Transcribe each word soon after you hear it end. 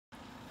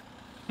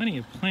Plenty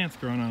of plants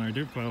growing on our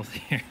dirt piles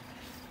here.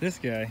 This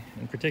guy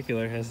in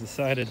particular has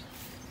decided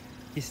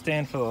he's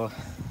staying for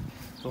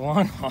the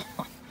long haul.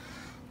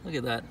 Look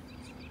at that.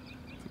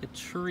 It's like a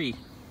tree.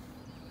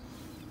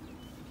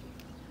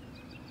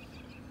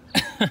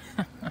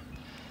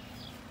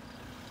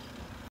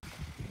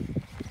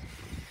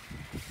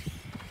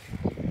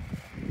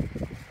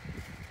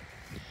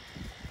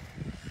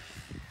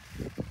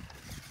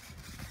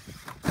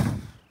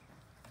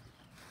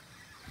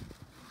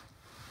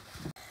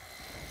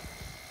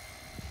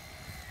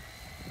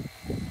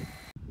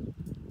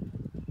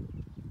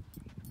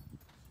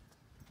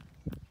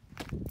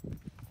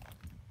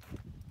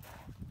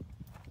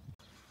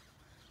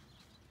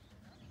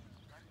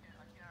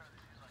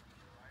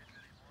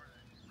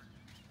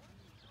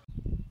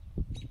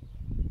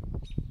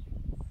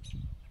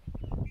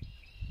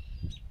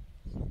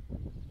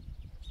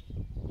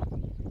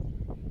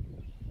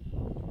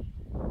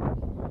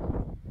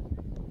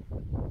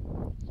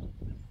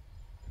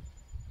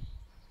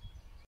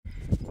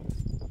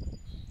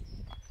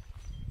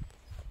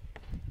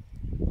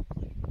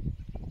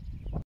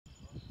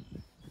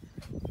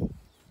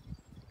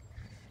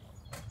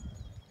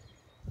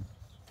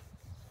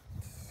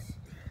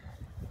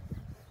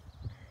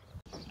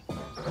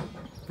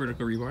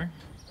 Vertical rebar,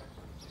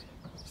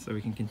 so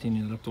we can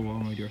continue it up the wall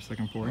when we do our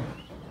second pour.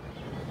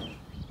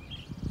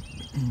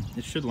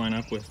 It should line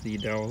up with the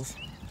dowels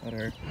that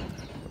are at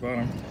the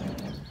bottom.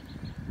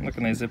 Look,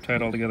 and they zip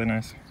tied all together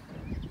nice.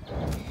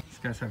 These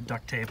guys have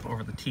duct tape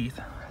over the teeth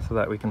so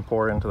that we can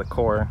pour into the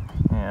core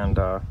and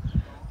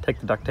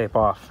take the duct tape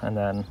off, and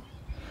then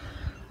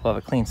we'll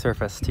have a clean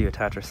surface to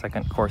attach our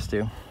second course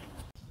to.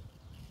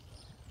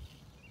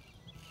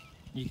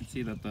 You can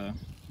see that the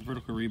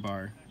vertical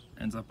rebar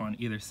ends up on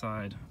either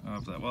side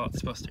of the, well, it's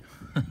supposed to.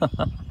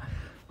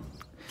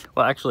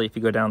 Well, actually, if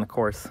you go down the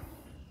course,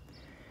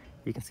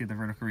 you can see the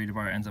vertical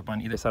rebar ends up on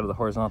either side of the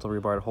horizontal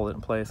rebar to hold it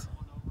in place.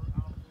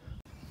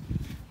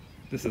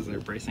 This is their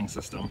bracing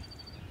system.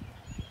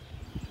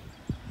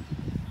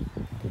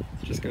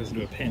 Just goes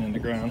into a pin in the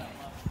ground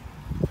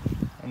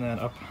and then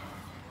up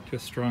to a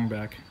strong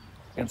back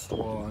against the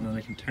wall, and then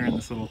they can turn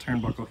this little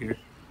turnbuckle here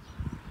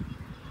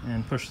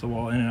and push the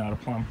wall in and out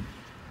of plumb.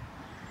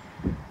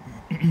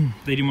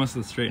 They do most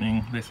of the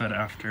straightening, they said,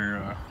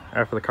 after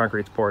the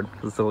concrete's poured,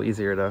 because it's a little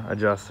easier to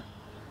adjust.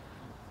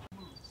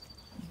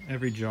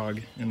 Every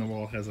jog in the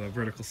wall has a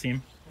vertical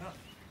seam,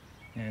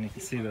 and you can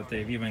see that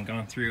they've even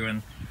gone through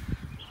and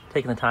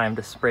taken the time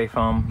to spray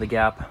foam the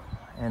gap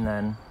and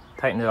then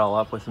tighten it all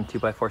up with some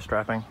 2x4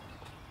 strapping. So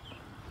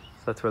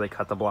that's where they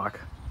cut the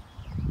block.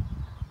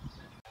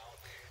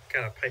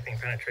 Got a piping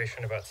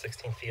penetration about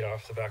 16 feet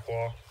off the back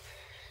wall.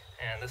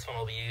 And this one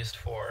will be used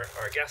for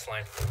our gas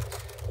line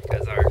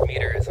because our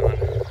meter is on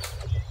the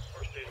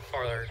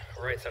far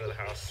right side of the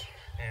house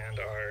and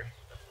our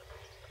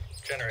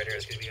generator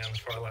is going to be on the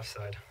far left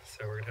side.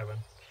 So we're going to have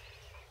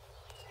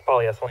a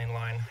polyethylene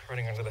line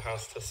running under the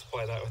house to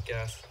supply that with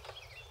gas.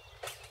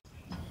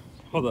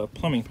 All the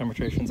plumbing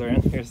penetrations are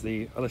in. Here's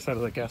the other side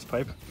of the gas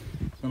pipe.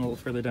 And a little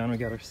further down we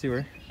got our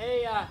sewer.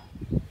 Hey,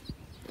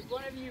 could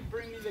one of you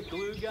bring me the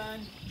glue gun?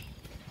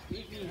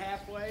 Meet me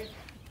halfway.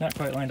 Not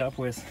quite lined up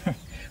with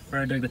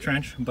where I dug the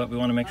trench, but we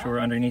want to make sure we're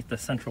underneath the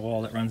central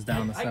wall that runs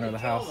down the center of the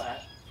house.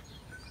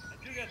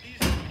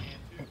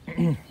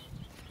 A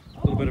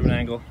little bit of an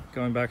angle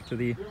going back to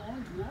the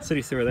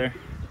city sewer there.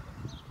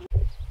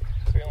 So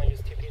we only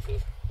used 2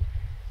 pieces.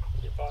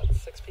 We bought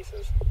 6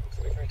 pieces,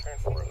 so we can return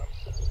 4 of them.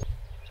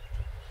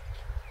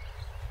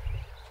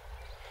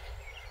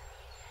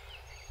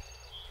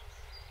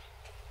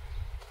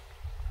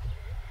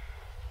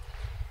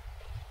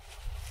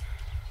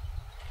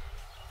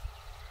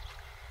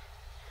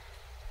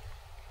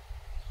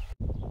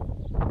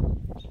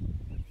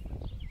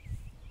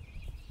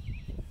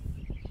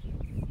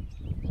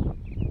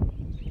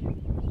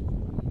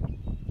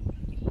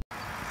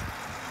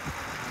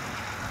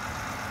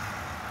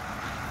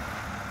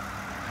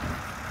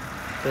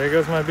 There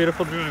goes my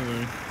beautiful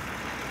driveway.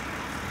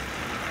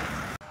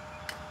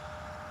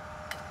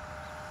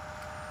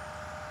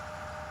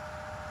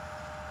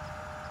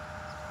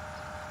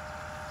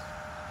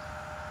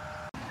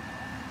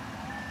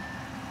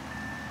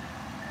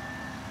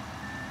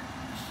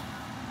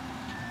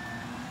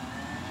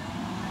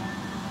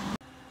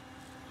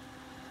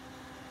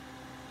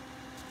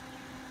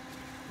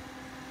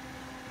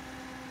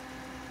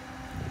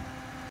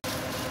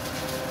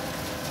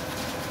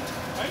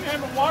 I didn't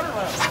have the water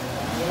left.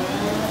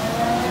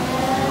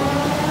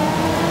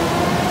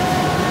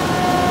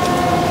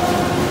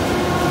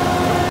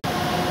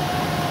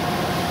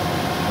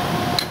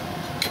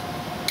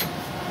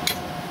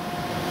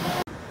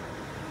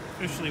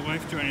 Officially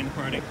wife joining the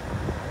party.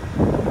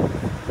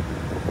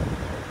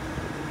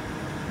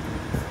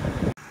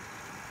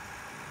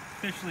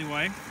 Officially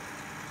wife,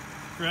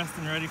 dressed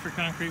and ready for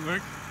concrete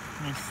work,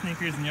 in her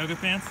sneakers and yoga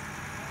pants.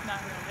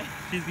 Not really.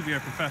 She's gonna be our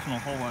professional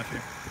hole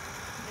washer.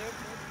 Nope.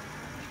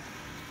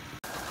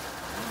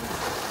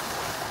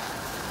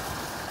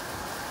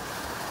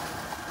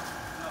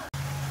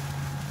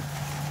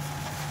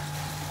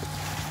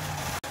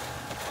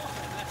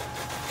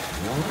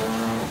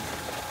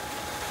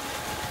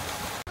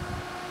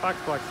 Fox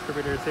Blocks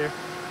distributors here.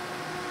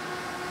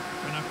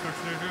 Enough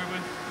trucks in our driveway?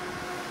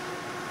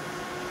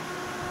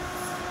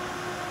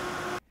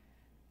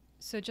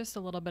 So just a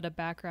little bit of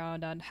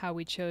background on how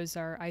we chose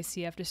our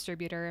ICF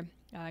distributor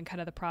and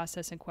kind of the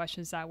process and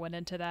questions that went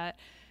into that.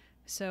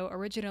 So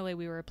originally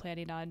we were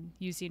planning on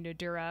using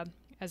Nudura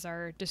as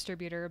our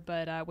distributor,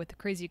 but with the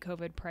crazy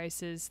COVID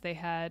prices, they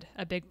had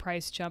a big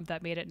price jump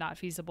that made it not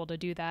feasible to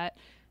do that.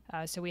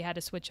 So we had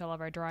to switch all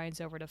of our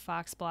drawings over to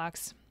Fox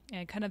Blocks.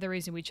 And kind of the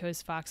reason we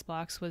chose Fox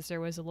Blocks was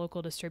there was a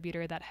local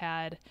distributor that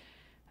had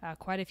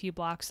quite a few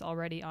blocks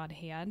already on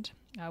hand.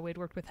 We'd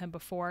worked with him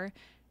before,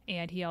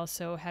 and he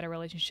also had a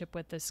relationship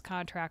with this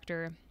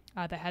contractor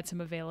that had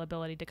some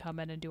availability to come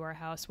in and do our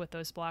house with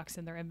those blocks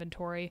in their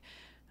inventory.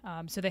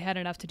 So they had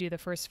enough to do the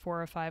first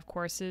 4 or 5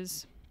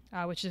 courses,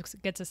 which just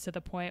gets us to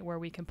the point where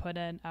we can put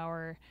in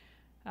our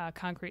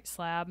concrete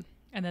slab,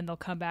 and then they'll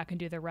come back and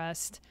do the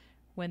rest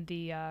when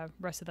the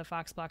rest of the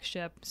Fox blocks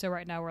ship. So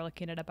right now we're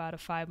looking at about a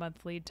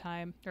 5-month lead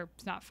time, or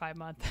not 5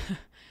 month,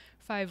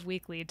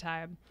 5-week lead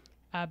time.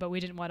 But we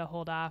didn't want to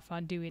hold off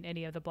on doing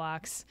any of the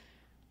blocks,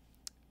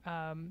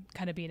 kind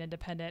of being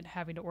independent,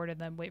 having to order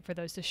them, wait for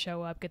those to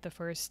show up, get the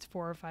first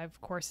 4 or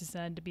 5 courses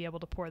in to be able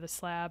to pour the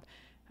slab.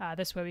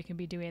 This way we can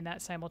be doing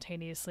that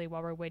simultaneously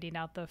while we're waiting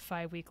out the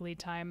 5-week lead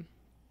time.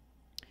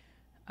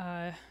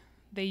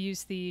 They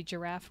use the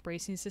giraffe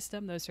bracing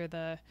system. Those are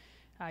the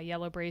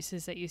yellow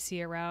braces that you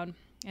see around,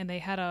 and they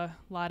had a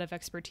lot of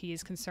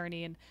expertise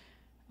concerning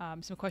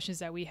some questions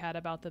that we had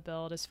about the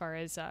build, as far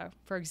as,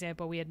 for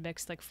example, we had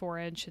mixed like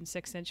 4-inch and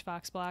 6-inch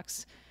Fox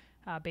blocks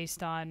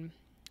based on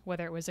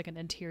whether it was like an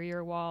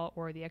interior wall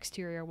or the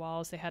exterior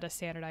walls. They had to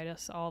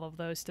standardize all of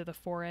those to the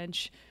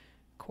 4-inch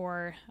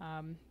core,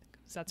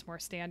 because that's more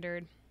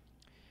standard.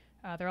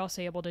 They're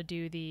also able to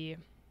do the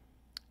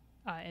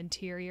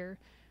interior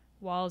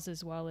walls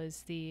as well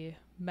as the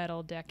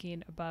metal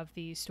decking above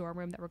the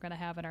storeroom that we're going to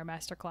have in our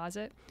master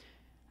closet.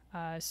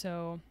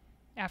 So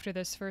after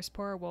this first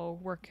pour, we'll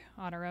work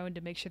on our own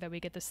to make sure that we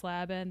get the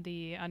slab in,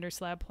 the under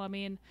slab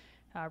plumbing,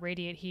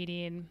 radiant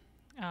heating,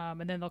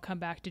 and then they'll come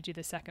back to do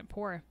the second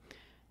pour.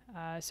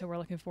 So we're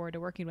looking forward to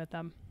working with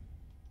them.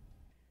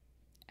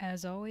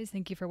 As always,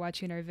 thank you for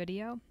watching our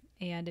video,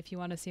 and if you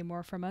want to see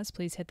more from us,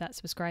 please hit that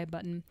subscribe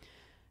button.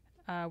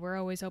 We're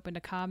always open to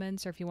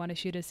comments, or if you want to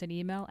shoot us an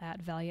email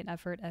at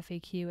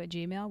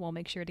valianteffortfaq@gmail.com, we'll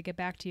make sure to get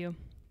back to you.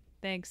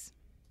 Thanks.